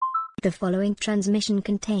The following transmission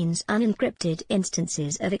contains unencrypted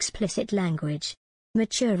instances of explicit language.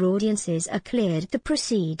 Mature audiences are cleared to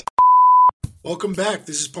proceed. Welcome back.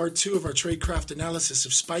 This is part 2 of our tradecraft analysis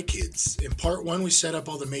of Spy Kids. In part 1, we set up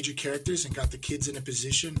all the major characters and got the kids in a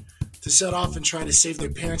position to set off and try to save their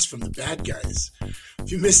parents from the bad guys.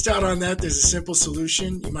 If you missed out on that, there's a simple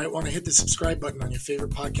solution. You might want to hit the subscribe button on your favorite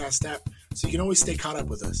podcast app so you can always stay caught up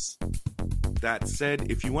with us. That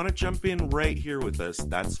said, if you want to jump in right here with us,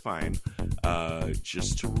 that's fine.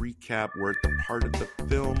 Just to recap, we're at the part of the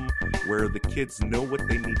film where the kids know what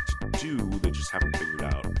they need to do, they just haven't figured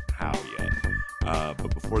out how yet.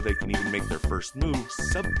 But before they can even make their first move,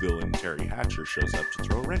 sub-villain Terry Hatcher shows up to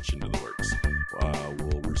throw a wrench into the works.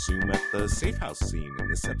 We'll resume at the safe house scene in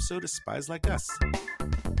this episode of Spies Like Us.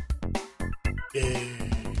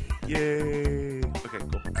 Yay! Okay,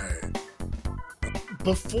 cool. All right.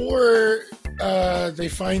 Before they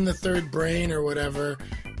find the third brain or whatever,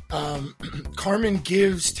 Carmen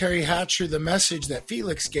gives Terry Hatcher the message that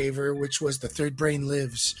Felix gave her, which was the third brain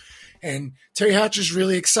lives. And Terry Hatcher's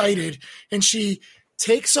really excited, and she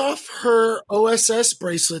takes off her OSS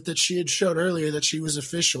bracelet that she had showed earlier that she was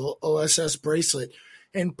official, OSS bracelet,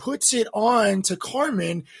 and puts it on to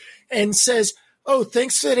Carmen and says, "Oh,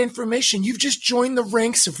 thanks for that information. You've just joined the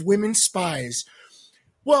ranks of women spies."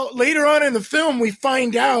 Well, later on in the film, we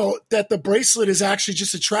find out that the bracelet is actually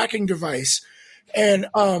just a tracking device. And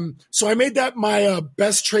so I made that my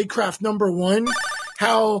best tradecraft number 1,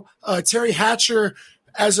 how Terry Hatcher,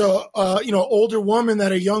 as a older woman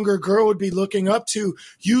that a younger girl would be looking up to,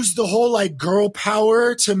 used the whole like girl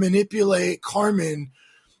power to manipulate Carmen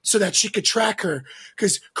so that she could track her.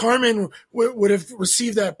 Because Carmen would have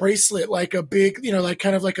received that bracelet like a big, like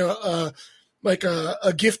kind of like a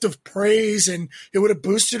gift of praise, and it would have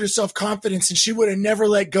boosted her self-confidence, and she would have never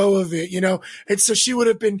let go of it, and so she would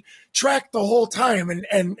have been tracked the whole time,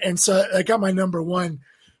 and so I got my number 1.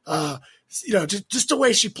 Just the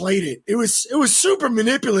way she played it, it was super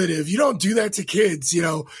manipulative. You don't do that to kids,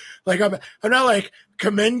 like I'm not like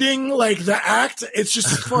commending like the act. It's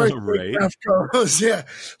just as far as right. tradecraft goes, yeah,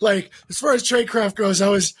 like as far as tradecraft goes,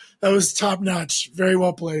 that was top notch, very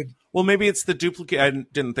well played. Well, maybe it's the duplicate. I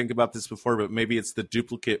didn't think about this before, but maybe it's the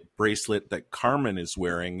duplicate bracelet that Carmen is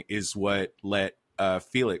wearing is what let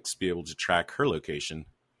Felix be able to track her location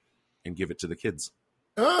and give it to the kids.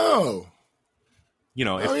 Oh,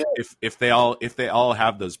 if they all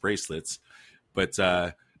have those bracelets, but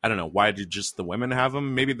I don't know, why did just the women have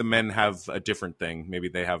them? Maybe the men have a different thing. Maybe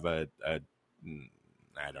they have a I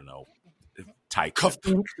don't know, tight cuff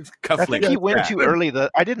link. I think he went too early.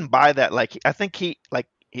 I didn't buy that. I think he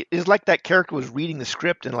it's like that character was reading the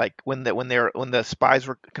script, and like when the spies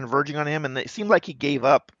were converging on him, and it seemed like he gave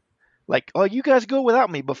up. Like, "Oh, you guys go without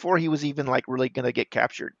me," before he was even like really gonna get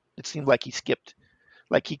captured. It seemed like he skipped.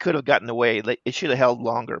 Like he could have gotten away. Like it should have held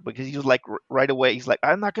longer, because he was like right away. He's like,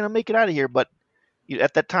 "I'm not gonna make it out of here." But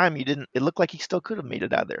at that time, you didn't. It looked like he still could have made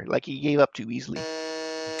it out of there. Like he gave up too easily.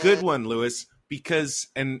 Good one, Lewis. Because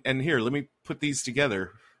and here, let me put these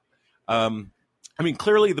together.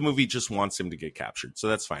 Clearly the movie just wants him to get captured, so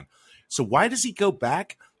that's fine. So why does he go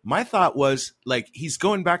back? My thought was, like, he's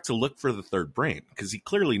going back to look for the third brain, because he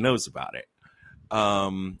clearly knows about it.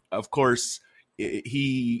 Of course,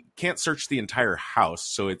 he can't search the entire house,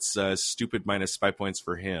 so it's stupid minus spy points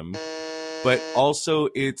for him. But also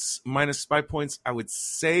it's minus spy points, I would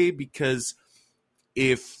say, because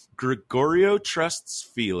if Gregorio trusts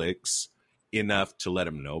Felix enough to let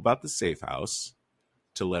him know about the safe house,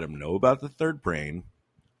 to let him know about the third brain,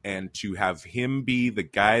 and to have him be the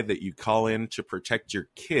guy that you call in to protect your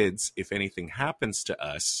kids if anything happens to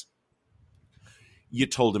us, you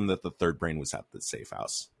told him that the third brain was at the safe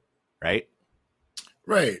house, right?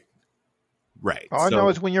 Right. All I know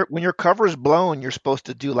is when your cover is blown, you're supposed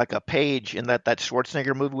to do like a page in that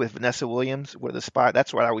Schwarzenegger movie with Vanessa Williams, where the spy.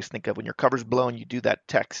 That's what I always think of. When your cover's blown, you do that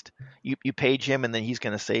text. You page him, and then he's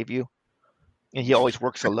going to save you. And he always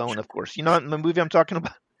works alone, of course. You know the movie I'm talking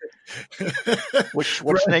about? With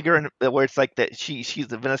Schwarzenegger, and where it's like that she's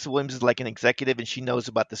the Vanessa Williams is like an executive, and she knows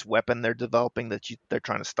about this weapon they're developing that they're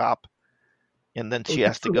trying to stop. And then she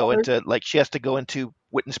has to go into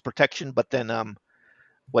witness protection, but then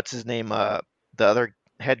what's his name? The other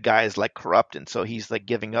head guy is like corrupt, and so he's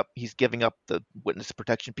giving up the witness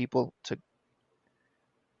protection people to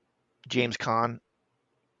James Caan.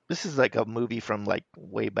 This is like a movie from like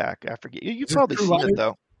way back. I forget. You've probably seen it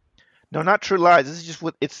though. No, not True Lies. This is just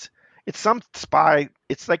what it's some spy.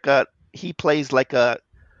 It's like he plays like a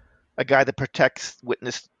guy that protects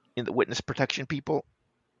witness protection people.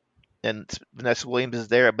 And Vanessa Williams is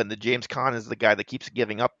there, but the James Caan is the guy that keeps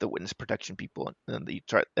giving up the witness protection people, and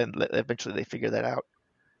eventually they figure that out.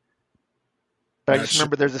 But I just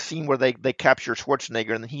remember there's a scene where they capture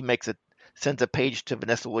Schwarzenegger, and then he sends a page to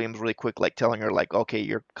Vanessa Williams really quick, like telling her like, okay,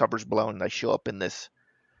 your cover's blown. And he tells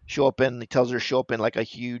her to show up in like a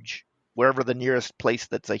huge, wherever the nearest place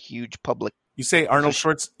that's a huge public. You say Arnold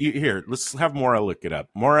here, let's have Maura look it up.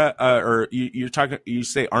 Maura, or you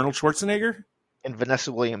say Arnold Schwarzenegger? And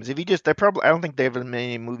Vanessa Williams. I don't think they have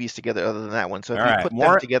many movies together other than that one. So if you put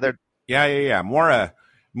them together. Yeah. Maura,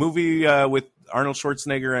 movie with Arnold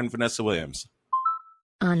Schwarzenegger and Vanessa Williams.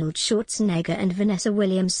 Arnold Schwarzenegger and Vanessa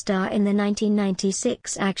Williams star in the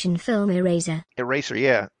 1996 action film Eraser. Eraser,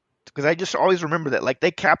 yeah. Because I just always remember that, like,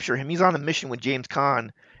 they capture him. He's on a mission with James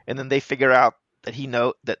Caan, and then they figure out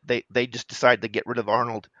that they just decide to get rid of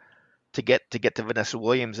Arnold to get to Vanessa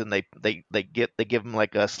Williams, and they give him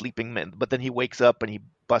like a sleeping man. But then he wakes up and he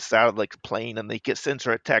busts out of like a plane, and they sends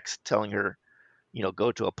her a text telling her,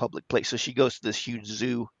 go to a public place. So she goes to this huge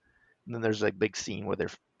zoo, and then there's a big scene where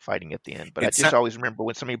they're fighting at the end. But I just always remember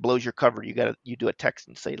when somebody blows your cover, you do a text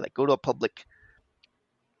and say like, go to a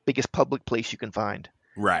biggest public place you can find.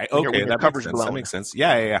 Right. Okay. That makes sense.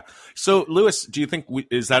 Yeah. So, Lewis, do you think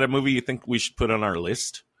is that a movie you think we should put on our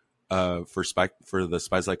list for the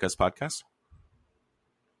Spies Like Us podcast?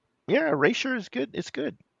 Yeah, Erasure is good. It's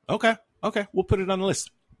good. Okay. We'll put it on the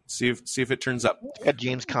list. See if it turns up. Got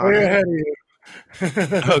James Caan.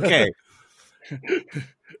 Okay.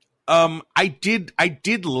 I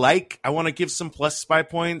want to give some plus spy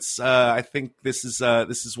points. I think this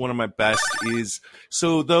is one of my best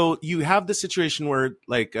so though you have the situation where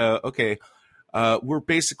like, we're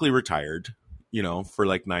basically retired, for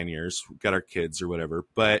like 9 years, we've got our kids or whatever,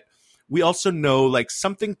 but we also know like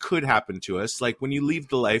something could happen to us. Like when you leave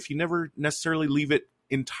the life, you never necessarily leave it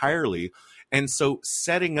entirely. And so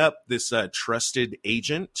setting up this trusted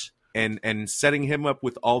agent and setting him up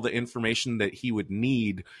with all the information that he would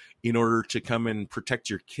need in order to come and protect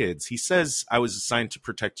your kids. He says, I was assigned to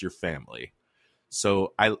protect your family.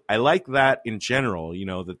 So I like that in general,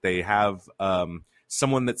 that they have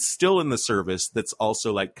someone that's still in the service that's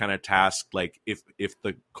also like kind of tasked, like if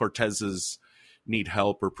the Cortezes need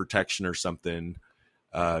help or protection or something,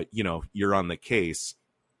 you're on the case.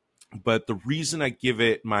 But the reason I give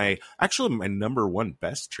it my number one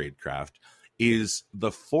best tradecraft is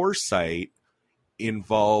the foresight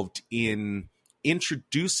involved in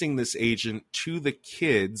introducing this agent to the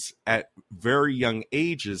kids at very young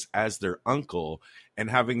ages as their uncle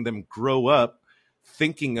and having them grow up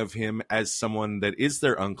thinking of him as someone that is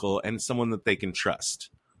their uncle and someone that they can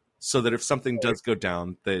trust, so that if something does go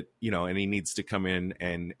down that, and he needs to come in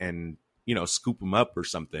and scoop him up or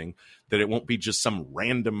something, that it won't be just some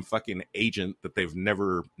random fucking agent that they've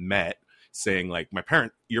never met saying like,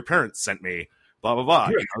 your parents sent me, blah, blah, blah.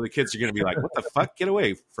 The kids are going to be like, what the fuck? Get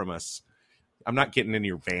away from us. I'm not getting in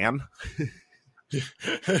your van. Hey,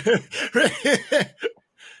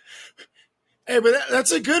 but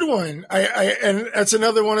that's a good one. And that's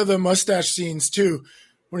another one of the mustache scenes too,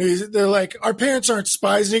 when they're like, our parents aren't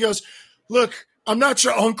spies. And he goes, look, I'm not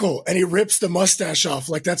your uncle. And he rips the mustache off.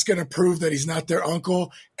 Like that's going to prove that he's not their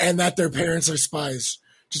uncle and that their parents are spies.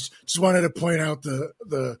 Just wanted to point out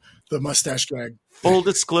the mustache gag. Full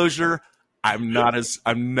disclosure. I'm not as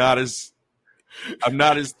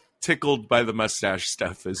tickled by the mustache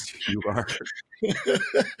stuff as you are.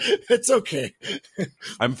 It's okay.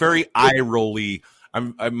 I'm very eye rolly.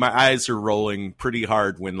 My eyes are rolling pretty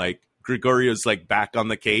hard when like Gregorio's like back on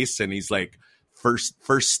the case and he's like,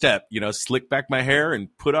 first step, slick back my hair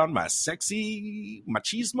and put on my sexy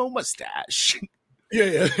machismo mustache.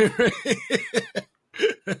 Yeah.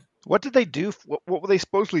 What did they do? What were they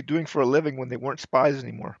supposedly doing for a living when they weren't spies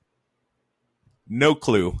anymore? No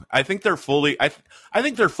clue. I think they're fully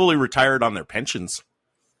retired on their pensions.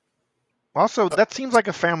 Also, that seems like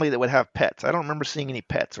a family that would have pets. I don't remember seeing any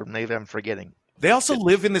pets, or maybe I'm forgetting. They also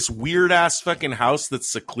live in this weird ass fucking house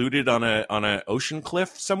that's secluded on a ocean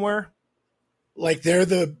cliff somewhere. Like they're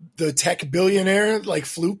the tech billionaire, like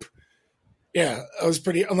Floop. Yeah, that was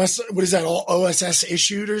pretty. Unless what is that all OSS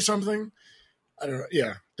issued or something? I don't know.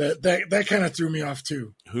 Yeah, that kind of threw me off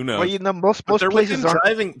too. Who knows? Well, most places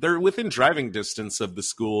aren't. They're within driving distance of the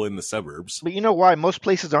school in the suburbs. But you know why? Most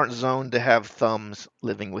places aren't zoned to have thumbs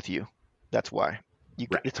living with you. That's why.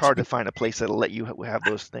 Right. It's hard to find a place that'll let you have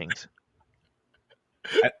those things.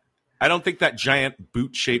 I don't think that giant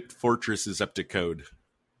boot-shaped fortress is up to code.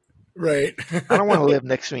 Right. I don't want to live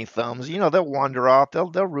next to any thumbs. They'll wander off. They'll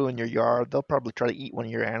ruin your yard. They'll probably try to eat one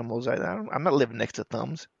of your animals. I'm not living next to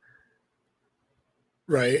thumbs.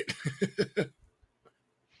 Right.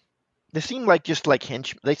 They seem like just like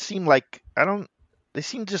They seem like They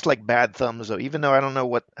seem just like bad thumbs though. Even though I don't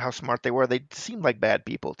know how smart they were, they seem like bad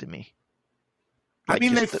people to me. I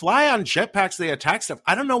mean, they fly on jetpacks. They attack stuff.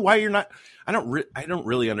 I don't know why you're not. I don't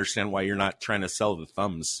really understand why you're not trying to sell the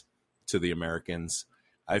thumbs to the Americans.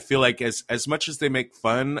 I feel like as much as they make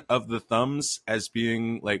fun of the thumbs as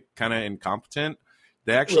being like kind of incompetent,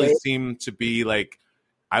 they actually seem to be like,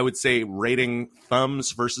 I would say, rating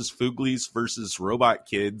thumbs versus Fooglies versus Robot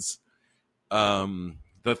Kids.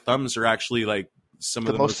 The thumbs are actually like some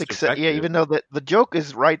of the most effective. Yeah, even though the joke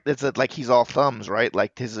is right, is that like he's all thumbs, right?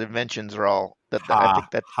 Like his inventions are all that. I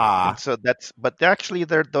think that. So that's, but actually,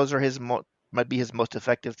 those are might be his most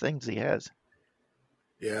effective things he has.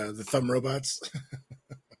 Yeah, the thumb robots.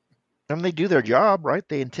 And they do their job, right?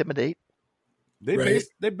 They intimidate. They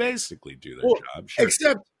basically do their job. Sure.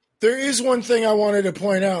 Except there is one thing I wanted to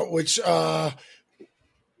point out, which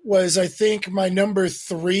was, I think, my number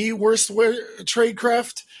 3 worst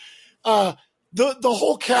tradecraft. The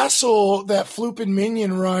whole castle that Floop and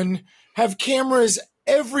Minion run have cameras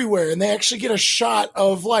everywhere, and they actually get a shot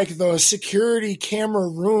of like the security camera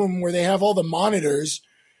room where they have all the monitors.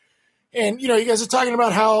 And, you know, you guys are talking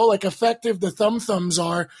about how, like, effective the thumbs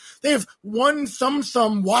are. They have one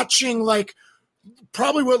thumb watching, like,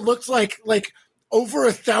 probably what looked like over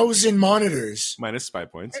 1,000 monitors. Minus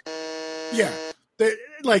 5 points. Yeah.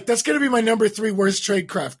 That's going to be my number 3 worst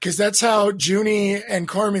tradecraft, because that's how Junie and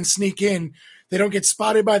Carmen sneak in. They don't get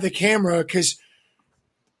spotted by the camera because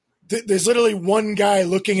there's literally one guy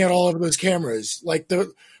looking at all of those cameras. Like,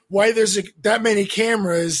 why there's that many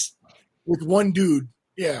cameras with one dude.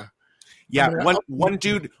 Yeah. Yeah, one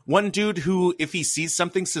dude who, if he sees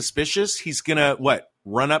something suspicious, he's gonna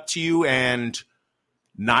run up to you and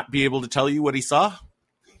not be able to tell you what he saw?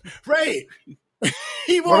 Right.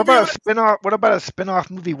 What about a spin-off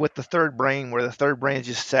movie with the third brain, where the third brain is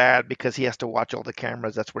just sad because he has to watch all the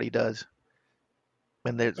cameras? That's what he does,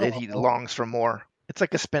 and he longs for more. It's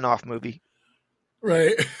like a spin-off movie,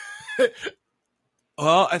 right?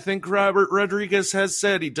 Well, I think Robert Rodriguez has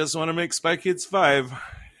said he does want to make Spy Kids 5.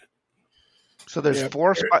 So there's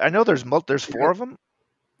 4. I know there's 4 of them.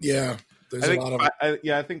 Yeah, there's a lot of them.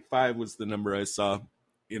 I think 5 was the number I saw.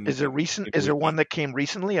 Is there Is there one that came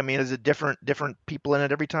recently? I mean, is it different people in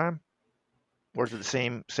it every time, or is it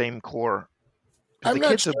the same core? The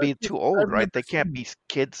kids would be too old, right? They can't be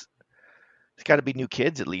kids. It's got to be new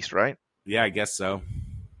kids at least, right? Yeah, I guess so.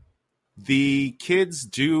 The kids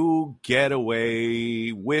do get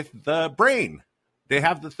away with the brain. They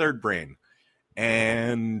have the third brain,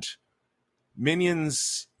 and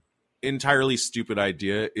Minion's entirely stupid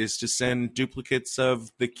idea is to send duplicates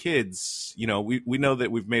of the kids. You know, we know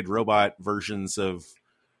that we've made robot versions of,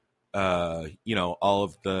 all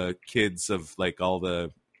of the kids of like all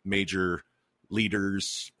the major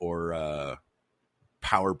leaders or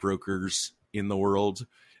power brokers in the world.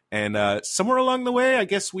 And somewhere along the way, I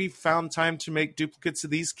guess we found time to make duplicates of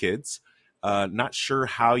these kids. Not sure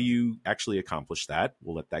how you actually accomplish that.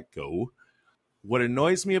 We'll let that go. What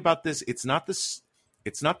annoys me about this, it's not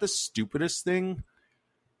the stupidest thing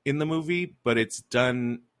in the movie, but it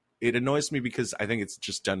annoys me because I think it's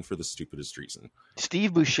just done for the stupidest reason.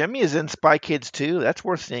 Steve Buscemi is in Spy Kids too. That's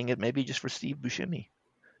worth seeing it, maybe just for Steve Buscemi.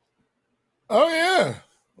 Oh yeah.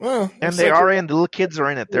 Well, and they are in, the little kids are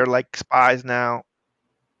in it. They're like spies now.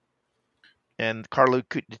 And I'm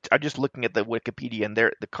just looking at the Wikipedia, and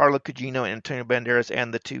the Carla Gugino and Antonio Banderas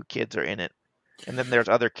and the 2 kids are in it. And then there's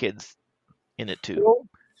other kids in it too. Well,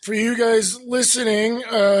 for you guys listening,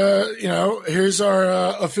 here's our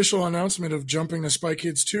official announcement of jumping to Spy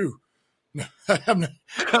Kids 2.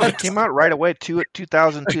 It came out right away,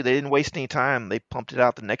 2002. They didn't waste any time. They pumped it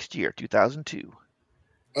out the next year, 2002.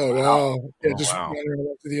 Oh wow! Yeah, just one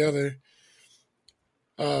after the other.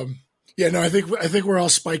 Yeah, no, I think we're all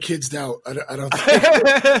Spy Kids out. I don't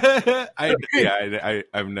think.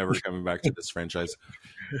 I'm never coming back to this franchise.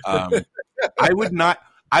 I would not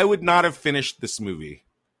have finished this movie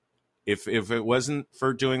if it wasn't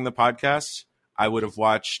for doing the podcast. I would have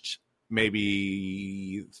watched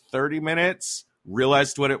maybe 30 minutes,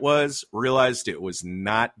 realized what it was, realized it was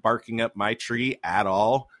not barking up my tree at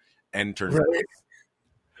all, and turned it off.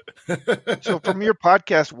 So from your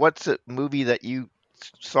podcast, what's a movie that you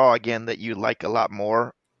saw again that you like a lot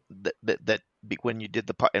more that when you did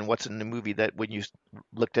and what's in the movie that when you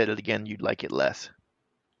looked at it again you'd like it less?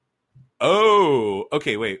 Oh,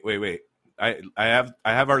 okay. Wait. I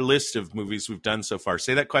have our list of movies we've done so far.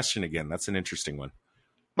 Say that question again. That's an interesting one.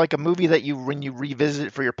 Like a movie that when you revisit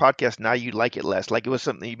it for your podcast, now you like it less. Like it was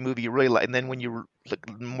a movie you really like, and then when you look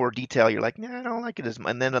in more detail, you're like, nah, I don't like it as much.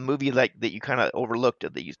 And then a movie like that you kind of overlooked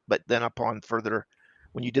it, but then upon further,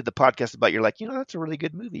 when you did the podcast about, you're like, that's a really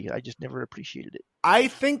good movie. I just never appreciated it. I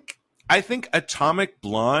think Atomic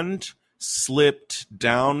Blonde slipped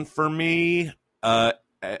down for me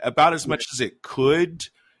about as much as it could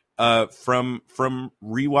from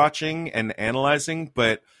rewatching and analyzing,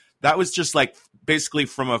 but that was just like basically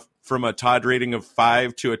from a Todd rating of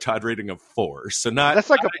 5 to a Todd rating of 4. So that's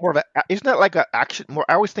like more of a, isn't that like an action? More,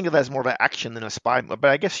 I always think of that as more of an action than a spy. But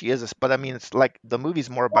I guess she is. But I mean, it's like the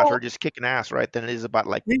movie's more about her just kicking ass, right? Than it is about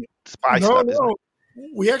like spy stuff. Isn't it?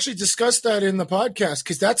 We actually discussed that in the podcast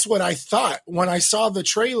because that's what I thought when I saw the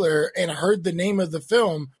trailer and heard the name of the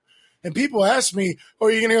film. And people asked me, "Oh,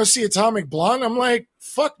 are you going to go see Atomic Blonde?" I'm like,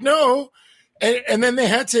 "Fuck no." And then they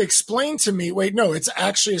had to explain to me, wait, no, it's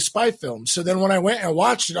actually a spy film. So then when I went and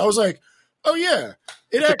watched it, I was like, oh yeah,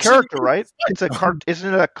 it's a character, right? It's a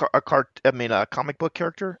isn't it a comic book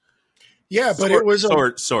character? Yeah, but it was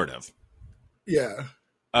sort of. Yeah.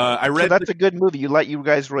 I read. So that's a good movie. You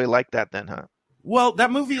guys really like that then, huh? Well,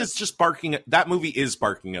 that movie is just barking up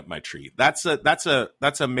my tree. That's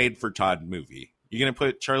a made for Todd movie. You're gonna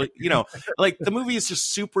put Charlie, like the movie is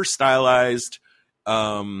just super stylized.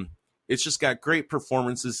 It's just got great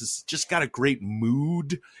performances. It's just got a great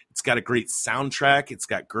mood. It's got a great soundtrack. It's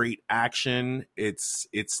got great action. It's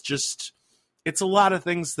a lot of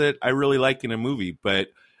things that I really like in a movie, but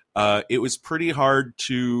it was pretty hard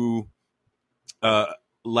to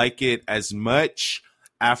like it as much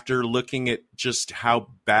after looking at just how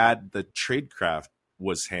bad the tradecraft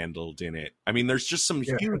was handled in it. I mean, there's just some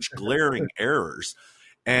huge glaring errors.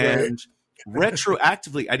 And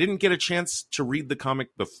retroactively, I didn't get a chance to read the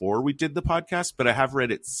comic before we did the podcast, but I have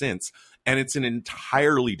read it since, and it's an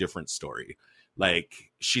entirely different story. Like,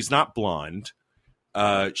 she's not blonde.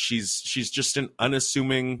 She's just an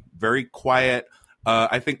unassuming, very quiet.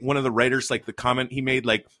 I think one of the writers, like the comment he made,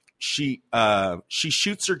 like she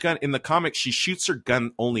shoots her gun in the comic. She shoots her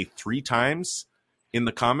gun only 3 times in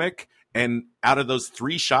the comic, and out of those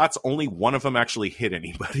 3 shots, only one of them actually hit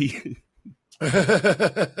anybody.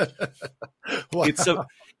 Wow.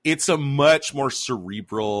 It's a much more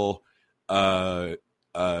cerebral,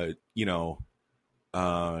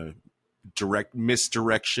 direct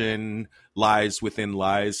misdirection, lies within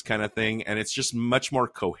lies kind of thing, and it's just much more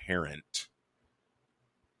coherent.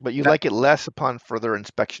 But you like it less upon further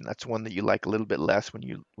inspection. That's one that you like a little bit less when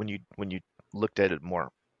you looked at it more.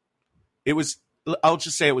 I'll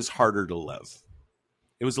just say it was harder to love.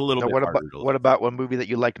 It was a little bit harder to love. What about one movie that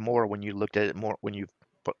you liked more when you looked at it more, when you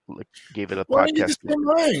gave it a podcast? I didn't get to say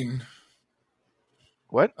mine.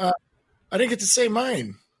 What? I didn't get to say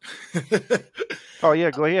mine. Oh,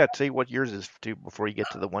 yeah, go ahead. Say what yours is, too, before you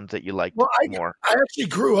get to the ones that you liked more. I actually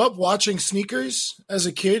grew up watching Sneakers as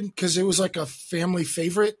a kid because it was like a family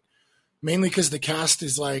favorite, mainly because the cast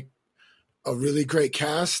is like a really great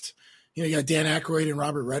cast. You got Dan Aykroyd and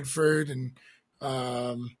Robert Redford, and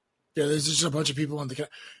there's just a bunch of people on the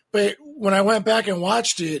cast. But when I went back and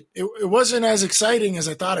watched it, it wasn't as exciting as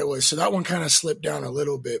I thought it was. So that one kind of slipped down a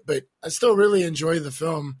little bit. But I still really enjoy the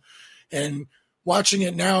film. And watching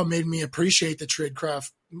it now made me appreciate the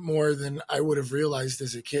tradecraft more than I would have realized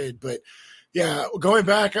as a kid. But yeah, going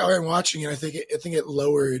back and watching it, I think it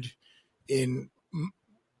lowered in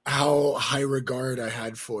how high regard I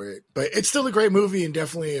had for it. But it's still a great movie and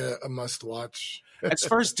definitely a must watch. As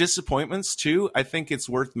far as disappointments too, I think it's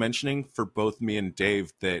worth mentioning for both me and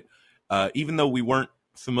Dave that even though we weren't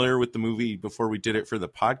familiar with the movie before we did it for the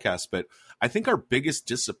podcast, but I think our biggest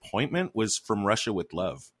disappointment was From Russia with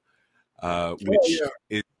Love, which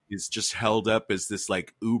is just held up as this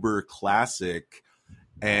like uber classic.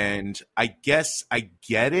 And I guess I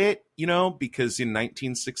get it, because in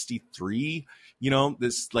 1963,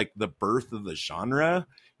 this like the birth of the genre,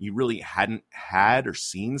 you really hadn't had or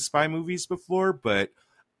seen spy movies before, but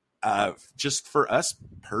just for us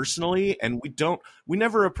personally, and we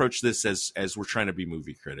never approach this as we're trying to be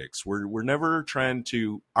movie critics. We're never trying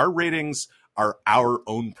to, our ratings are our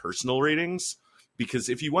own personal ratings, because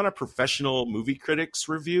if you want a professional movie critics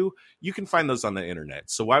review, you can find those on the internet.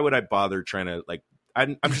 So why would I bother trying to like,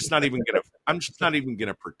 I'm just not even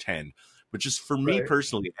gonna pretend. But just for me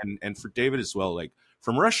personally, and for David as well, like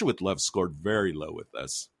From Russia with Love scored very low with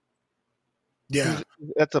us. Yeah,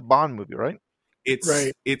 that's a Bond movie, right? It's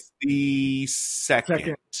the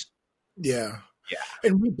second. Yeah.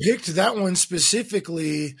 And we picked that one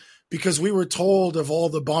specifically because we were told of all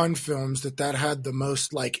the Bond films that had the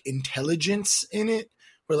most like intelligence in it,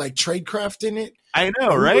 or like tradecraft in it. I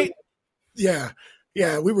know, right? Yeah,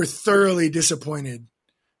 we were thoroughly disappointed.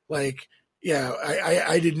 Like, yeah,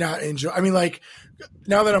 I did not enjoy. I mean, like,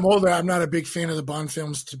 now that I'm older, I'm not a big fan of the Bond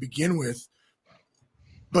films to begin with.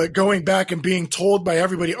 But going back and being told by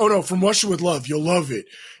everybody, oh no, From Russia with Love, you'll love it.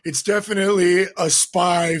 It's definitely a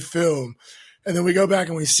spy film. And then we go back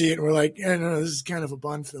and we see it and we're like, yeah, no, this is kind of a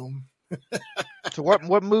Bond film. So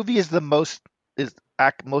what movie is the most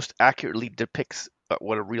most accurately depicts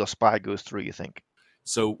what a real spy goes through, you think?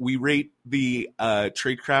 So we rate the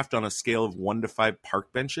tradecraft on a scale of 1 to 5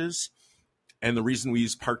 park benches. And the reason we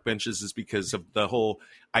use park benches is because of the whole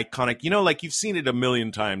iconic, like you've seen it a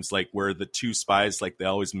million times, like where the two spies, like they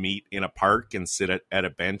always meet in a park and sit at a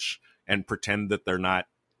bench and pretend that they're not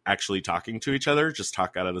actually talking to each other, just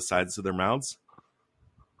talk out of the sides of their mouths.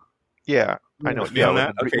 Yeah, I know. Yeah,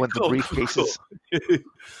 that? Okay, when the briefcases.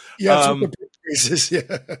 Yeah, the briefcases.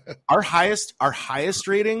 Yeah. Our highest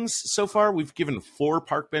ratings so far, we've given 4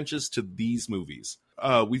 park benches to these movies.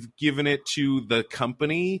 We've given it to The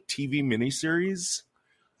Company TV miniseries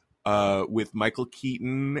with Michael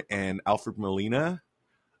Keaton and Alfred Molina.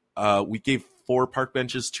 We gave 4 park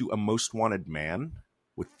benches to A Most Wanted Man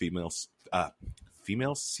with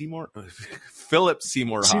Philip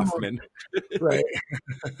Seymour Hoffman. Right.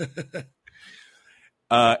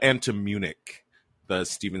 And to Munich, the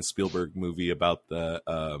Steven Spielberg movie about the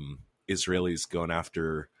Israelis going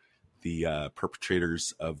after the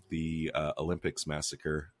perpetrators of the Olympics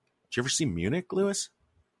massacre. Did you ever see Munich, Lewis?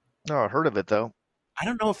 No, I heard of it though. I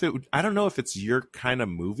don't know if it's your kind of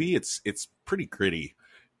movie. It's pretty gritty,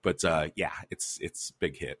 but yeah, it's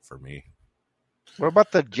big hit for me. What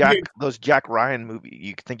about those Jack Ryan movie?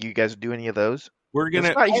 You think you guys do any of those?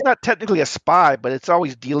 He's not technically a spy, but it's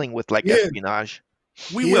always dealing with like espionage.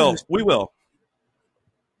 We will.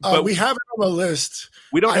 But we have it on the list.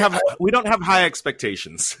 We don't have high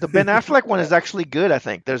expectations. The Ben Affleck one is actually good, I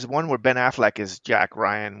think. There's one where Ben Affleck is Jack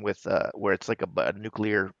Ryan with where it's like a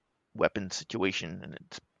nuclear weapon situation, and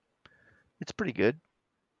it's pretty good.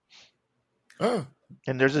 Oh.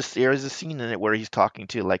 And there is a scene in it where he's talking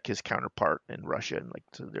to like his counterpart in Russia, and like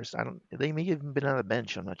so they may have even been on a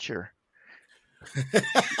bench. I'm not sure.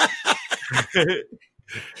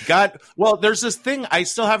 Well, there's this thing I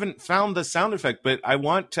still haven't found the sound effect, but I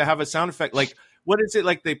want to have a sound effect. Like, what is it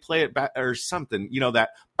like? They play it back or something? That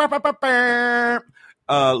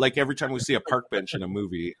like every time we see a park bench in a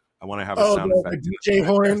movie, I want to have a sound effect. DJ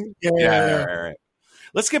horn. Yeah. Right.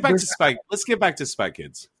 Let's get back to Spy. Let's get back to Spy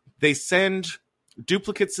Kids. They send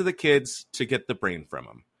duplicates to the kids to get the brain from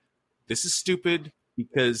them. This is stupid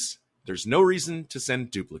because there's no reason to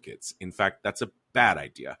send duplicates. In fact, that's a bad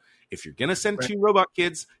idea. If you're going to send 2 robot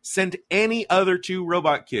kids, send any other 2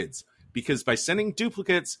 robot kids. Because by sending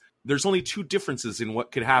duplicates, there's only 2 differences in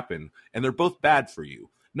what could happen, and they're both bad for you.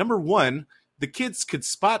 Number 1, the kids could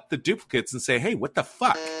spot the duplicates and say, hey, what the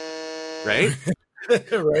fuck? Right?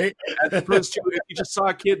 Right. As opposed to if you just saw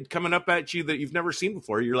a kid coming up at you that you've never seen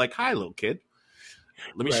before, you're like, hi, little kid.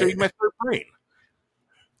 Let me show you my third brain.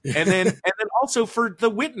 And then also for the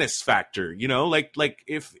witness factor, like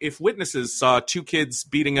if witnesses saw 2 kids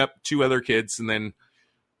beating up 2 other kids and then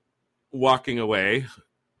walking away,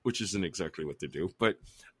 which isn't exactly what they do, but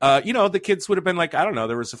the kids would have been like, I don't know,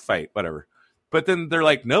 there was a fight, whatever. But then they're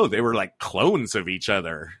like, no, they were like clones of each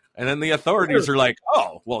other. And then the authorities are like,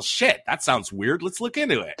 oh, well, shit, that sounds weird. Let's look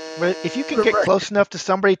into it. But if you can get close enough to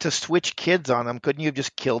somebody to switch kids on them, couldn't you have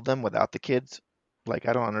just killed them without the kids? Like,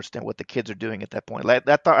 I don't understand what the kids are doing at that point. Like,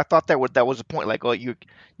 I thought that was a point. Like, oh, you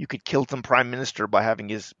could kill some prime minister by having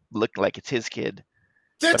his look like it's his kid.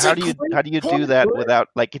 But how do you do that without,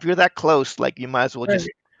 like, if you're that close, like, you might as well just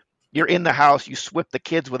you're in the house, you swip the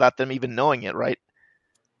kids without them even knowing it, right?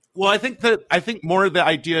 Well, I think more of the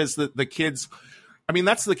idea is that the kids, I mean,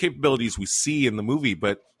 that's the capabilities we see in the movie,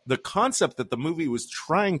 but the concept that the movie was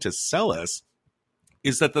trying to sell us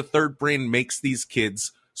is that the third brain makes these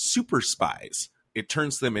kids super spies. It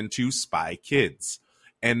turns them into spy kids.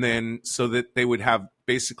 And then so that they would have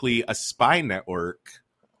basically a spy network,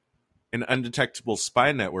 an undetectable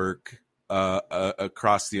spy network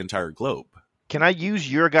across the entire globe. Can I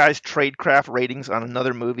use your guys' tradecraft ratings on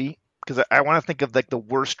another movie? Because I want to think of like the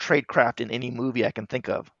worst tradecraft in any movie I can think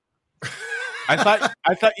of. I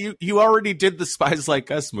thought you already did the Spies Like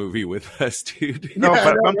Us movie with us, dude. No,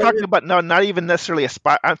 but I'm talking about not even necessarily a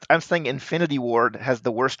spy. I'm saying Infinity Ward has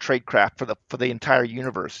the worst tradecraft for the entire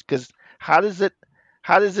universe. Because how does it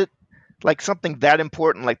like something that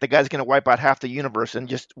important, like the guy's going to wipe out half the universe, and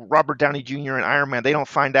just Robert Downey Jr. and Iron Man, they don't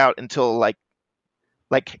find out until like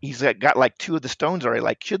he's got like 2 of the stones already.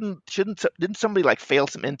 Like didn't somebody like fail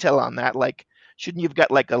some intel on that? Like shouldn't you've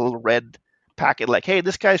got like a little red packet like, hey,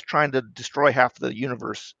 this guy's trying to destroy half the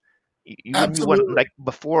universe. You wouldn't like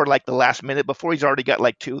before like the last minute, before he's already got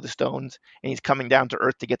like 2 of the stones and he's coming down to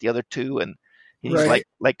Earth to get the other 2, and he's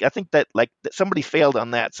like I think that somebody failed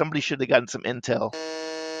on that. Somebody should have gotten some intel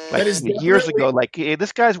like years ago. Like, hey,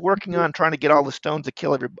 this guy's working on trying to get all the stones to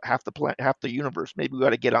kill half the universe. Maybe we got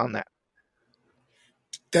to get on that.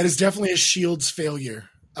 That is definitely a Shield's failure.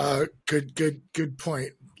 Good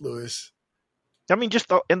point, Lewis. I mean, just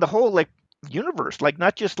in the whole like universe, like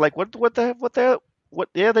not just like what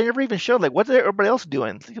yeah, they never even showed like what's everybody else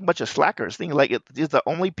doing. It's like a bunch of slackers. Thinking like is the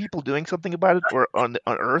only people doing something about it or on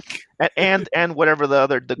Earth, and whatever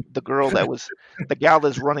the girl that was the gal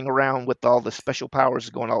that's running around with all the special powers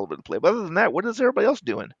going all over the place. But other than that, what is everybody else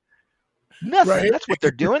doing? Nothing. Right. That's what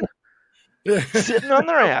they're doing. Sitting on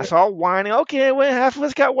their ass, all whining. Okay, well, half of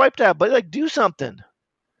us got wiped out, but like do something.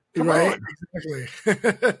 Come on. Exactly.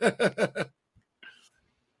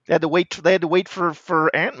 They had to wait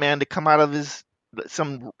for Ant-Man to come out of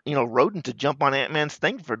some rodent to jump on Ant-Man's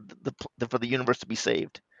thing for the universe to be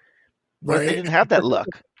saved. Right. They didn't have that luck.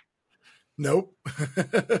 Nope.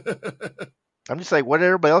 I'm just like, what is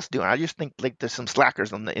everybody else doing? I just think like there's some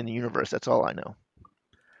slackers in the universe. That's all I know.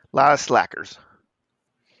 A lot of slackers.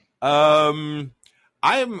 I'm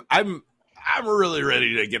really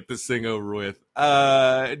ready to get this thing over with.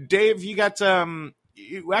 Dave, you got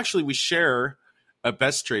we share a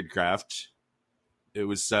best tradecraft. It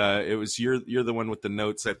was you're the one with the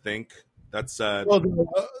notes, I think. That's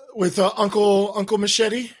with Uncle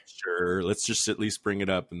Machete. Sure, let's just at least bring it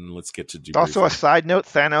up and let's get to debriefing. Also, a side note: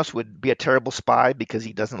 Thanos would be a terrible spy because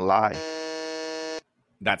he doesn't lie.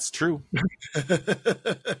 That's true.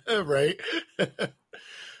 Right.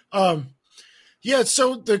 Yeah.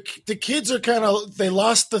 So the kids are they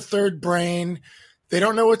lost the third brain. They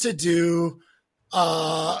don't know what to do.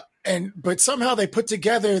 But somehow they put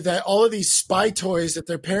together that all of these spy toys that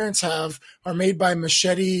their parents have are made by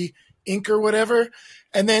Machete Inc. or whatever.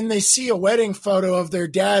 And then they see a wedding photo of their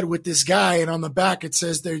dad with this guy. And on the back, it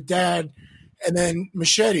says their dad and then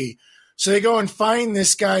Machete. So they go and find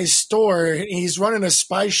this guy's store and he's running a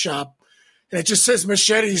spy shop. And it just says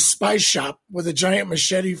Machete's Spy Shop with a giant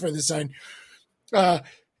machete for the sign. And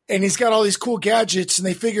he's got all these cool gadgets and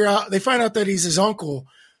they find out that he's his uncle.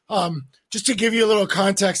 Just to give you a little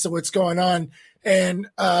context of what's going on. And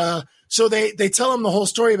so they tell him the whole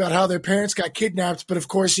story about how their parents got kidnapped. But of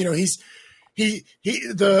course, the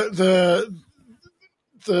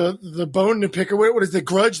bone to pick, or what is the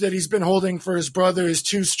grudge that he's been holding for his brother is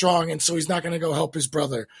too strong. And so he's not going to go help his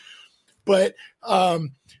brother. But what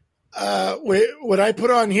I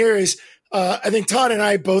put on here is I think Todd and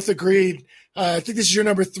I both agreed. I think this is your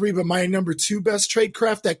number 3, but my number 2 best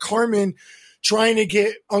tradecraft, that Carmen trying to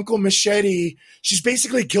get Uncle Machete, she's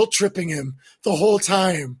basically guilt tripping him the whole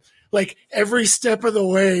time. Like every step of the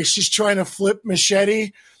way, she's trying to flip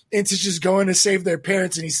Machete into just going to save their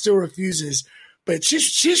parents, and he still refuses. But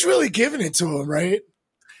she's really giving it to him, right?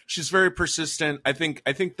 She's very persistent. I think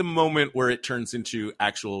the moment where it turns into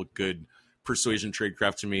actual good persuasion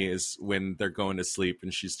tradecraft to me is when they're going to sleep,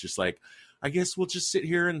 and she's just like, I guess we'll just sit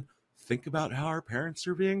here and think about how our parents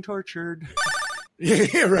are being tortured.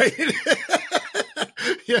 Yeah, right.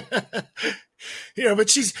 Yeah. But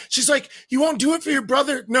she's like, you won't do it for your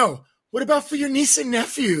brother? No. What about for your niece and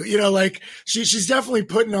nephew? She's definitely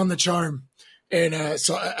putting on the charm. And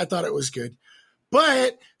so I thought it was good.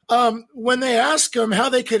 But when they ask him how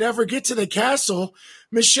they could ever get to the castle,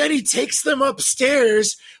 Machete takes them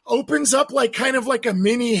upstairs, opens up kind of like a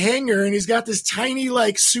mini hangar, and he's got this tiny,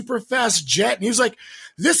 super fast jet. And he was like,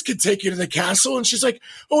 this could take you to the castle. And she's like,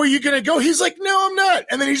 oh, are you going to go? He's like, no, I'm not.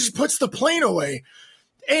 And then he just puts the plane away.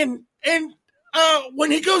 And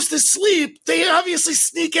when he goes to sleep, they obviously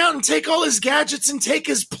sneak out and take all his gadgets and take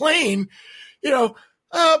his plane,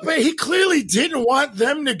 but he clearly didn't want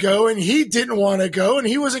them to go, and he didn't want to go, and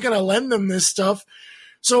he wasn't going to lend them this stuff.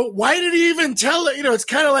 So why did he even tell it? It's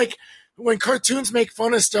kind of like when cartoons make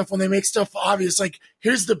fun of stuff, when they make stuff obvious, like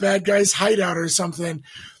here's the bad guy's hideout or something.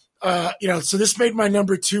 So this made my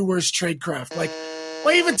number 2 worst tradecraft. Like,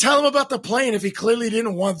 why even tell him about the plane if he clearly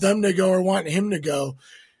didn't want them to go or want him to go?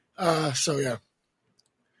 So yeah,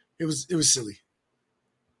 it was silly.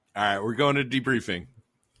 All right, we're going to debriefing.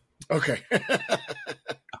 Okay. I'm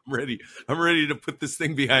ready to put this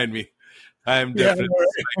thing behind me. I am definitely.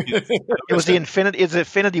 It was the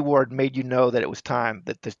Infinity Ward made you know that it was time,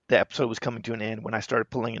 that the episode was coming to an end when I started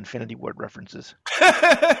pulling Infinity Ward references.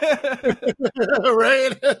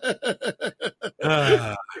 Right.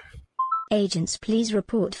 Agents, please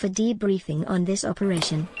report for debriefing on this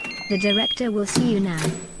operation. The director will see you now.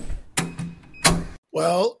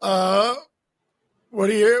 Well, what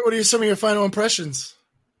are some of your final impressions?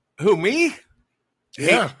 Who, me?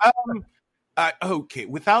 Yeah. Hey, okay.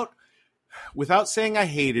 Without saying I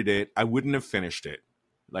hated it, I wouldn't have finished it.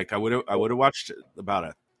 Like I would have watched it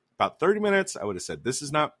about 30 minutes. I would have said, this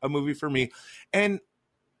is not a movie for me. And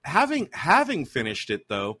having finished it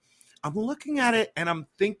though, I'm looking at it and I'm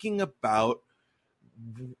thinking about,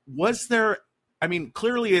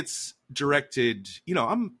 clearly it's directed,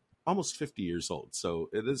 I'm almost 50 years old, so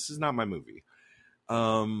this is not my movie.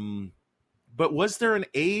 But was there an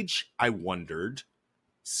age, I wondered,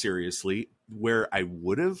 seriously, where I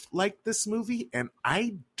would have liked this movie? And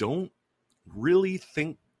I don't really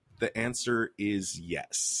think the answer is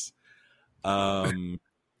yes.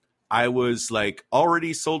 I was like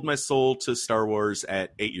already sold my soul to Star Wars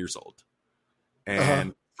at 8 years old.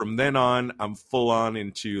 And from then on, I'm full on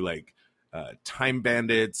into like Time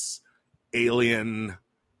Bandits, Alien,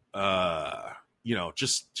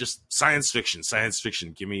 just science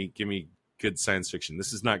fiction. Give me good science fiction.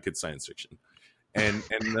 This is not good science fiction. And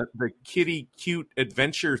the kitty cute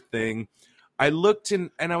adventure thing, I looked and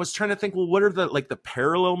I was trying to think, well, what are the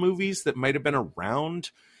parallel movies that might have been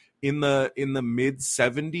around in the mid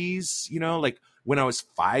 70s, like when I was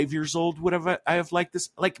 5 years old, would I have liked this?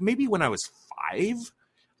 Like maybe when I was 5,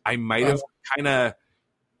 I might have kind of,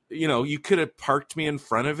 you could have parked me in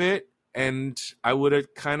front of it and I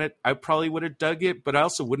probably would have dug it, but I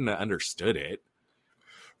also wouldn't have understood it.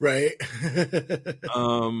 Right.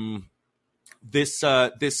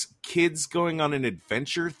 This kids going on an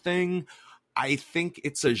adventure thing, I think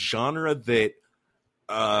it's a genre that,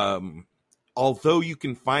 although you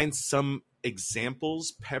can find some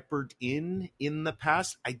examples peppered in the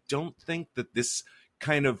past, I don't think that this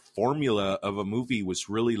kind of formula of a movie was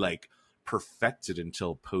really like perfected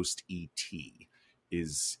until post E.T.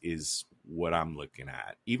 is what I'm looking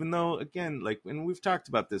at. Even though, again, like, and we've talked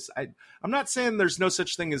about this, I'm not saying there's no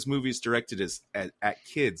such thing as movies directed at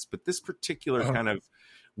kids, but this particular kind of,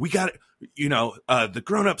 we got the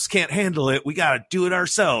grown-ups can't handle it, we got to do it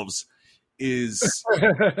ourselves, is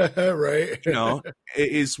right.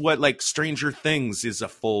 Is what like Stranger Things is a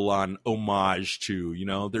full-on homage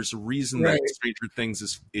to. There's a reason that Stranger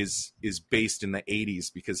Things is based in the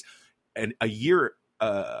 80s, because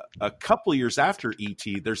a couple years after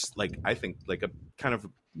E.T., there's I think a kind of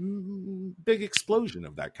big explosion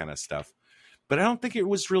of that kind of stuff. But I don't think it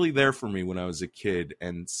was really there for me when I was a kid,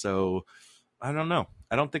 and so I don't know.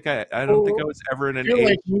 I don't think I was ever in an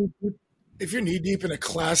age. If you're knee deep in a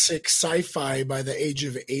classic sci-fi by the age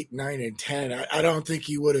of 8, 9, and 10, I don't think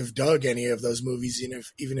you would have dug any of those movies,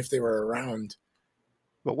 even if they were around.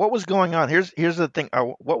 But what was going on? Here's the thing.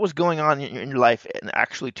 What was going on in your life in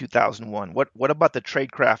actually 2001? What about the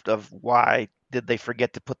tradecraft of why did they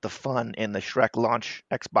forget to put the fun in the Shrek launch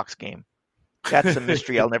Xbox game? That's a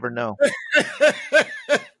mystery I'll never know.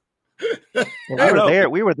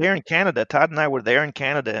 We were there in Canada. Todd and I were there in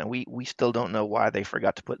Canada, and we still don't know why they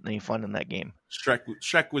forgot to put any fun in that game.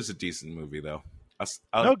 Shrek was a decent movie, though.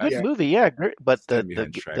 Movie, yeah, great. But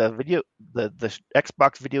the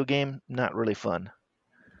Xbox video game, not really fun.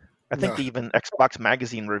 I think even Xbox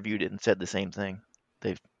Magazine reviewed it and said the same thing.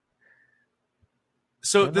 This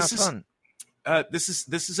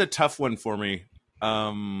is a tough one for me.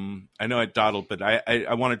 I know I dawdled, but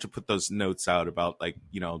I wanted to put those notes out about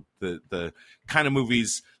the kind of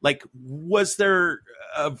movies. Like, was there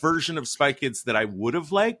a version of Spy Kids that I would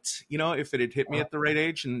have liked, if it had hit me at the right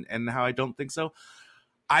age, and how I don't think so?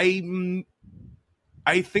 I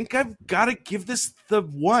think I've got to give this the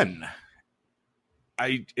 1.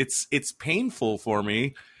 It's painful for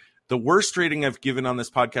me. The worst rating I've given on this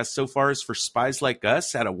podcast so far is for Spies Like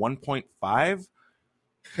Us at a 1.5.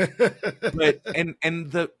 But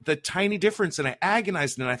and the tiny difference, and I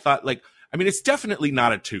agonized, and I thought, it's definitely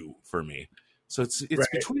not a 2 for me. So it's right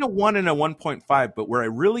between a 1 and a 1.5. But where I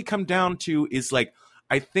really come down to is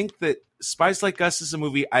I think that Spies Like Us is a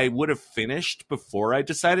movie I would have finished before I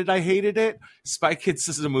decided I hated it. Spy Kids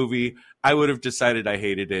is a movie I would have decided I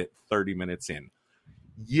hated it 30 minutes in.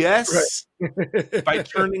 Yes, right. By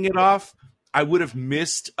turning it off, I would have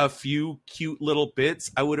missed a few cute little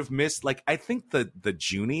bits. I would have missed, I think the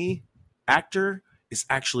Junie actor is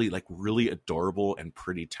actually really adorable and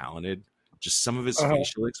pretty talented. Just some of his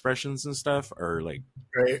facial expressions and stuff are right.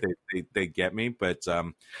 they get me. But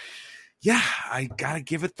yeah, I gotta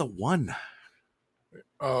give it the 1.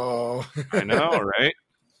 Oh, I know, right?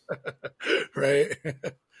 Right.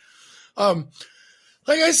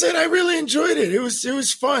 Like I said, I really enjoyed it. It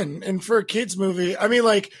was fun, and for a kids movie, I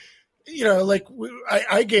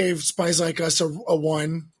gave Spies Like Us a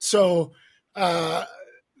 1. So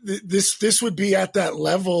this would be at that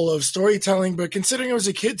level of storytelling. But considering it was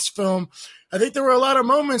a kids film, I think there were a lot of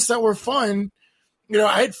moments that were fun.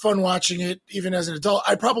 I had fun watching it even as an adult.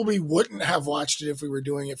 I probably wouldn't have watched it if we were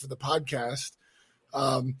doing it for the podcast.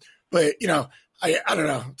 But I don't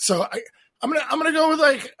know. So I'm gonna go with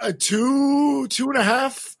a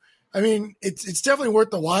 2.5. I mean, it's definitely worth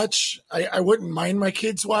the watch. I wouldn't mind my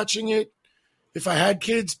kids watching it if I had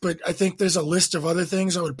kids, but I think there's a list of other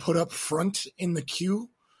things I would put up front in the queue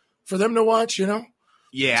for them to watch.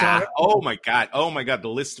 Yeah. So, oh my god, the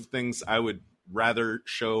list of things I would rather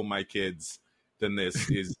show my kids than this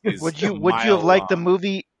is would you have liked the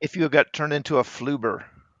movie if you got turned into a Fluber?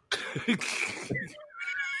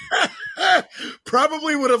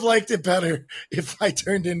 Probably would have liked it better if I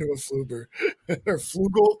turned into a Fluber or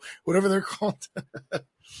Flugel, whatever they're called.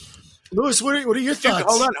 Lewis, what are your thoughts?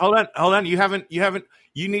 Hold on.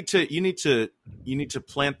 You need to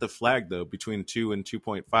plant the flag though between 2 and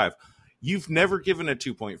 2.5. You've never given a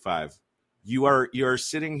 2.5. You are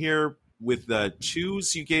sitting here with the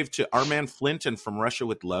 2s you gave to Our Man Flint and From Russia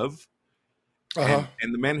with Love, and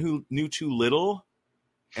The Man Who Knew Too Little,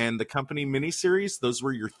 and The Company miniseries. Those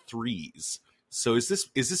were your 3s. So is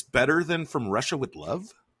this better than From Russia with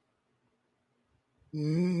Love?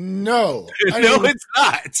 No, no, it's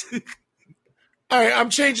not. All right, I'm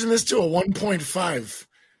changing this to a 1.5.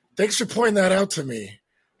 Thanks for pointing that out to me.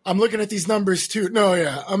 I'm looking at these numbers too. No,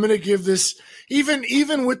 yeah, I'm gonna give this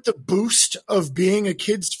even with the boost of being a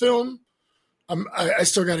kids film. I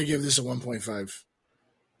still got to give this a 1.5.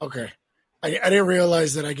 Okay, I didn't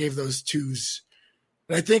realize that I gave those 2s.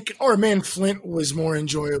 But I think Our Man Flint was more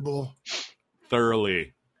enjoyable.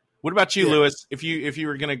 Thoroughly. What about you, Lewis? If you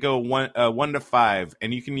were gonna go 1 to 5,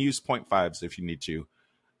 and you can use 0.5s if you need to.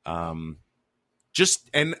 Just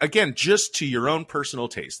to your own personal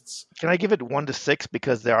tastes. Can I give it 1 to 6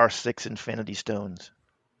 because there are 6 Infinity Stones?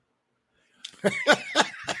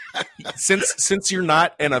 Since you're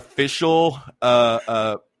not an official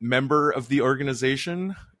member of the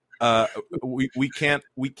organization, we can't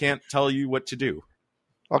tell you what to do.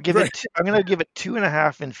 I'm going to give it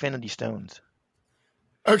 2.5 Infinity Stones.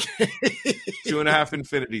 Okay. 2.5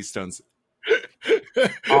 Infinity Stones.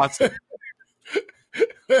 Awesome.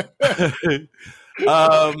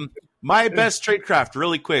 My best tradecraft,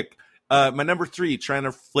 really quick. My number 3, trying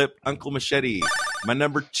to flip Uncle Machete. My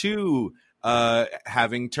number 2,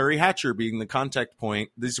 having Terry Hatcher being the contact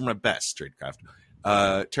point. These are my best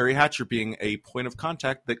tradecraft. Terry Hatcher being a point of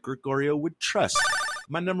contact that Gregorio would trust.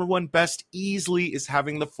 My number 1 best easily is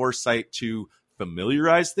having the foresight to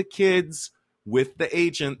familiarize the kids with the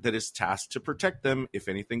agent that is tasked to protect them if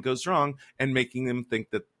anything goes wrong, and making them think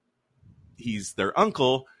that he's their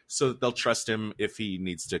uncle so that they'll trust him if he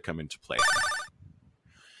needs to come into play.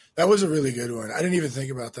 That was a really good one. I didn't even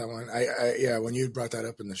think about that one. I when you brought that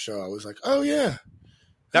up in the show, I was like, oh yeah.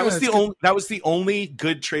 That was the only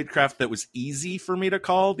good tradecraft that was easy for me to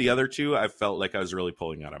call. The other 2, I felt like I was really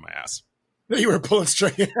pulling out of my ass. You were pulling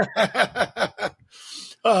straight.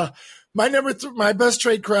 My best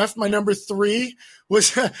tradecraft, my number 3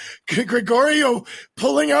 was Gregorio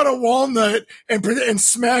pulling out a walnut and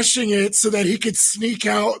smashing it so that he could sneak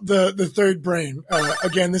out the third brain.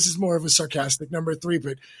 Again, this is more of a sarcastic number 3,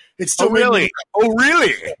 but it's still. Oh,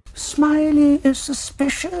 really? Smiley is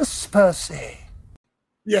suspicious, Percy.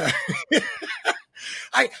 Yeah.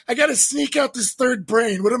 I got to sneak out this third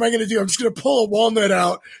brain. What am I going to do? I'm just going to pull a walnut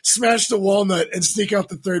out, smash the walnut, and sneak out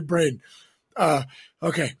the third brain.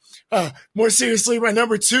 Okay. More seriously, my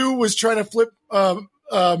number 2 was trying to flip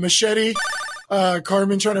Machete.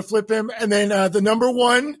 Carmen trying to flip him. And then the number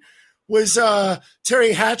 1 was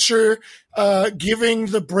Terry Hatcher giving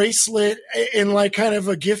the bracelet in like kind of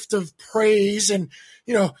a gift of praise and,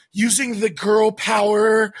 using the girl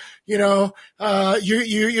power, you're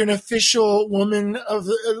an official woman of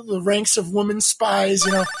the ranks of woman spies,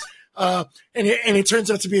 and it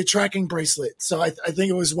turns out to be a tracking bracelet. So I think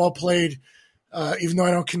it was well played, even though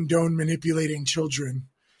I don't condone manipulating children.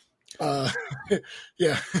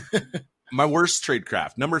 Yeah. My worst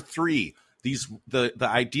tradecraft, number 3. The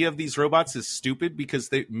idea of these robots is stupid because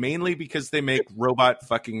they make robot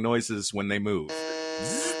fucking noises when they move.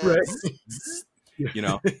 Right.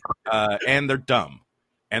 And they're dumb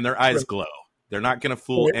and their eyes glow. They're not going to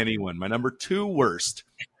fool anyone. My number 2 worst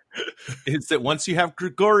is that once you have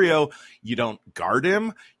Gregorio, you don't guard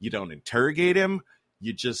him, you don't interrogate him,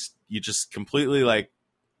 you just completely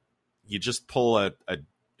you just pull a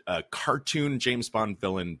cartoon James Bond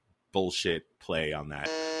villain bullshit play on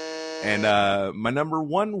that. And my number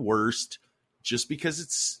 1 worst, just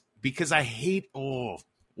because I hate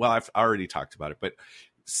I've already talked about it, but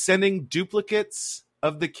sending duplicates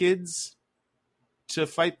of the kids to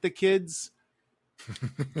fight the kids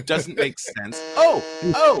doesn't make sense.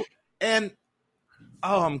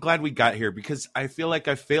 I'm glad we got here because I feel like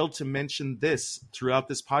I failed to mention this throughout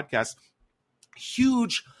this podcast.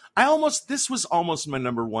 Huge. This was almost my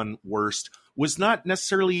number 1 worst. Was not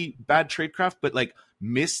necessarily bad tradecraft, but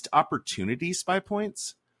missed opportunity spy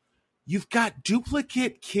points. You've got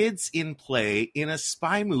duplicate kids in play in a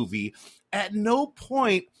spy movie. At no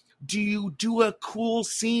point do you do a cool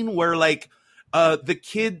scene where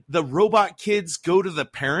the robot kids go to the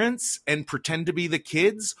parents and pretend to be the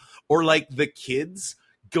kids, or like the kids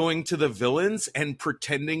going to the villains and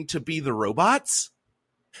pretending to be the robots.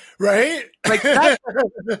 Right? Like that,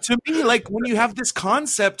 to me, like when you have this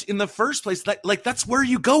concept in the first place, like that's where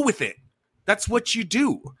you go with it. That's what you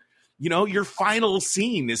do. You know, your final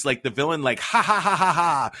scene is like the villain, like, ha ha ha ha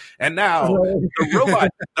ha. And now the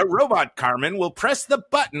robot Carmen will press the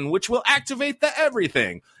button, which will activate the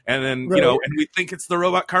everything. And then, you know, and we think it's the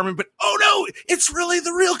robot Carmen, but oh no, it's really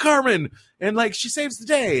the real Carmen. And like, she saves the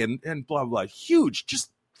day and blah, blah. Huge. Just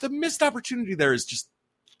the missed opportunity there is just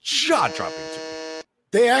jaw dropping to me.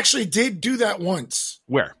 They actually did do that once.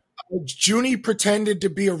 Where? Junie pretended to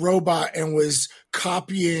be a robot and was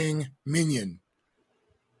copying Minion.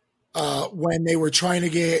 When they were trying to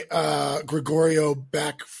get Gregorio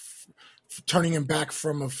back, turning him back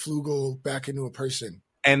from a flugel back into a person.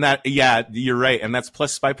 And that, yeah, you're right. And that's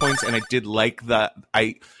plus spy points. And I did like when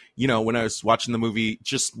I was watching the movie,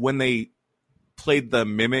 just when they played the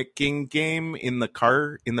mimicking game in the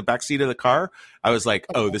car, in the backseat of the car, I was like,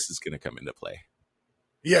 oh, this is going to come into play.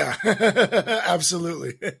 Yeah,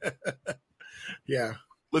 absolutely. Yeah.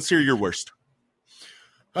 Let's hear your worst.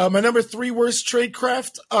 My number 3 worst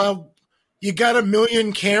tradecraft. You got 1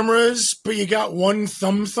 million cameras, but you got one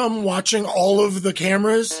thumb watching all of the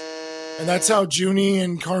cameras. And that's how Junie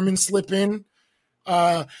and Carmen slip in.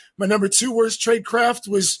 My number 2 worst tradecraft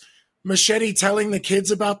was Machete telling the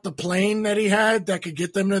kids about the plane that he had that could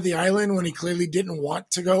get them to the island when he clearly didn't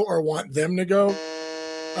want to go or want them to go.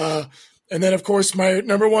 And then, of course, my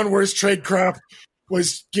number 1 worst tradecraft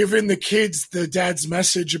was giving the kids the dad's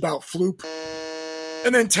message about Floop.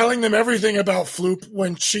 And then telling them everything about Floop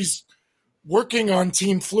when she's working on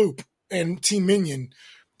Team Floop and Team Minion.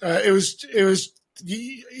 It was,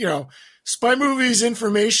 you know, spy movies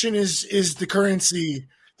information is the currency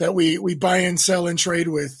that we buy and sell and trade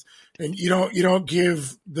with. And you don't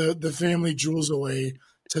give the family jewels away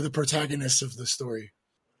to the protagonists of the story.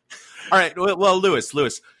 All right. Well,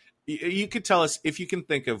 Lewis, you could tell us if you can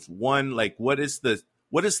think of one, like what is the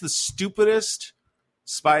stupidest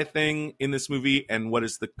spy thing in this movie, and what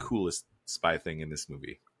is the coolest spy thing in this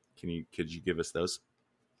movie? Could you give us those?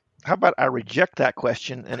 How about I reject that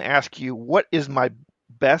question and ask you, what is my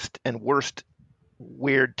best and worst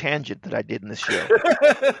weird tangent that I did in this show?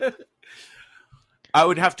 I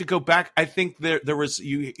would have to go back. I think there was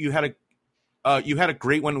you had a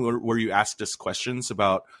great one where you asked us questions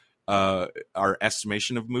about our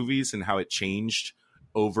estimation of movies and how it changed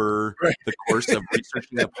over the course of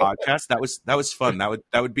researching the podcast. That was fun.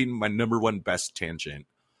 That would be my number 1 best tangent.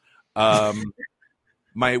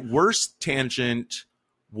 My worst tangent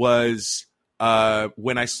was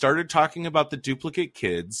when I started talking about the duplicate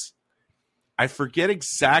kids. I forget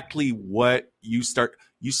exactly what you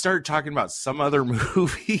started talking about some other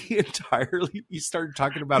movie entirely. You started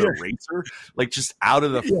talking about Eraser, like just out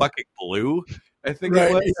of the fucking blue. I think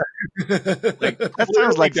it was. Yeah. Like, that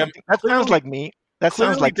sounds like something. That sounds like me. That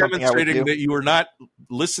sounds like demonstrating that you were not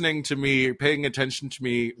listening to me, paying attention to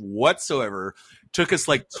me whatsoever. Took us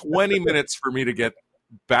like 20 minutes for me to get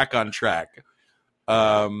back on track.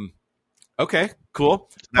 Okay,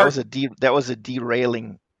 cool. That was a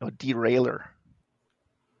derailer.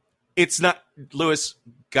 It's not, Lewis.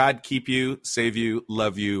 God keep you, save you,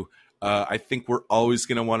 love you. I think we're always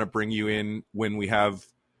going to want to bring you in when we have.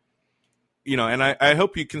 You know, and I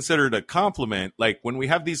hope you consider it a compliment. Like when we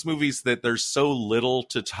have these movies that there's so little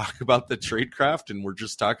to talk about the tradecraft and we're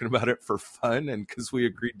just talking about it for fun and because we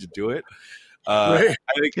agreed to do it. I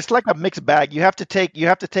think it's like a mixed bag. You have to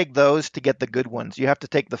take those to get the good ones. You have to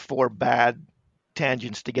take the 4 bad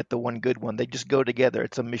tangents to get the 1 good one. They just go together.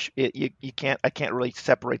 It's I can't really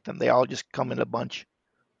separate them. They all just come in a bunch.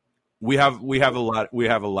 We have a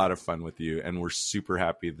lot of fun with you, and we're super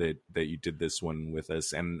happy that you did this one with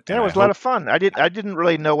us. And it was a lot of fun. I didn't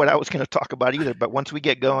really know what I was going to talk about either, but once we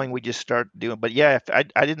get going, we just start doing. But yeah,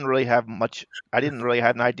 I didn't really have much. I didn't really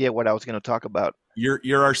have an idea what I was going to talk about.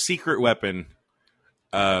 You're our secret weapon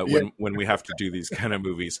when we have to do these kind of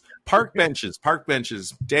movies. Park benches,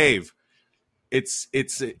 Dave. It's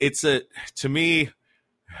to me,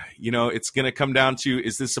 you know, it's going to come down to,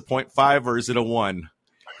 is this a 0.5 or is it a 1?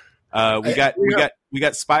 We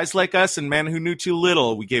got Spies Like Us and Man Who Knew Too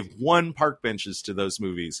Little. We gave 1 park benches to those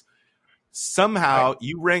movies. Somehow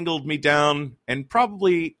you wrangled me down, and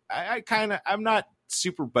probably I'm not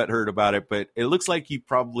super butthurt about it, but it looks like you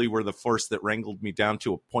probably were the force that wrangled me down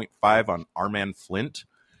to a 0.5 on Our Man Flint.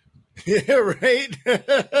 Yeah, right.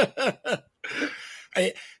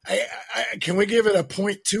 I can we give it a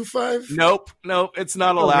 0.25? Nope, it's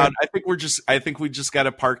not allowed. Okay. I think we just got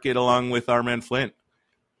to park it along with Our Man Flint.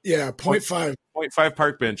 Yeah, 0.5. 0.5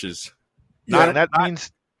 park benches. That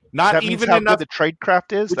means how good the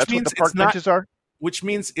tradecraft is. That's what the park benches are. Which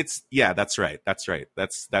means that's right.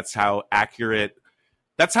 That's how accurate.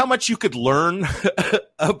 That's how much you could learn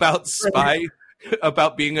about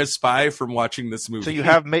about being a spy from watching this movie. So you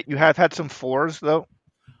have had some 4s though.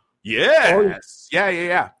 Yes.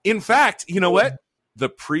 Yeah. In fact, you know what? The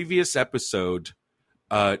previous episode,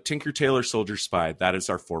 Tinker Tailor Soldier Spy, that is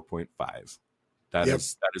our 4.5. That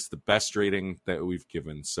is the best rating that we've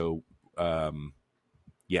given. So,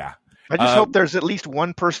 yeah. I just hope there's at least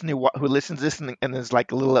one person who listens to this and is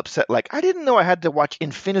like a little upset. Like, I didn't know I had to watch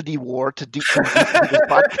Infinity War to do this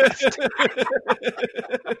podcast.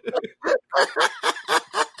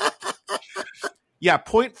 Yeah,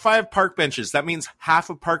 0.5 park benches. That means half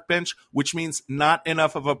a park bench, which means not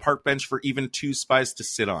enough of a park bench for even 2 spies to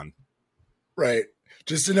sit on. Right.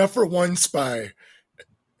 Just enough for 1 spy.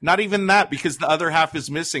 Not even that, because the other half is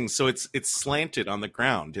missing, so it's slanted on the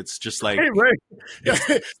ground. It's just like, right. It's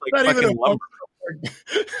like not fucking lumber.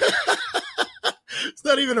 It's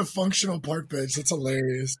not even a functional park bench. That's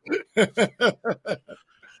hilarious.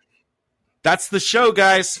 That's the show,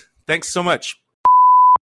 guys. Thanks so much.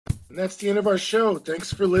 And that's the end of our show.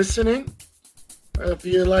 Thanks for listening. If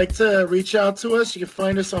you'd like to reach out to us, you can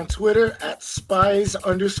find us on Twitter at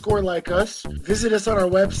spies_like us. Visit us on our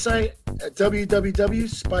website at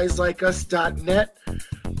www.spieslikeus.net.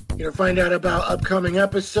 You can find out about upcoming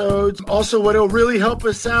episodes. Also, what will really help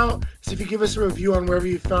us out is if you give us a review on wherever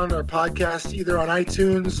you found our podcast, either on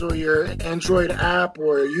iTunes or your Android app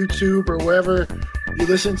or YouTube or wherever you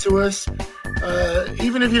listen to us.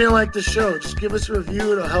 Even if you didn't like the show, just give us a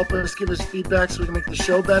review. It'll help us, give us feedback so we can make the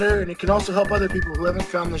show better. And it can also help other people who haven't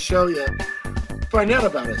found the show yet find out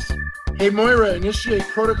about us. Hey, Moira, initiate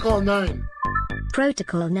Protocol 9.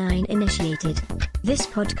 Protocol 9 initiated. This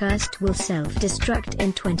podcast will self-destruct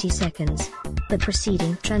in 20 seconds. The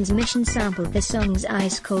preceding transmission sampled the songs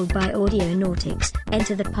Ice Cold by Audionautics,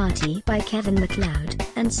 Enter the Party by Kevin MacLeod,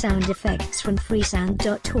 and sound effects from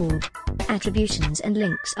freesound.org. Attributions and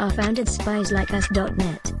links are found at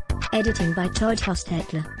spieslikeus.net. Editing by Todd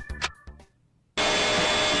Hostetler.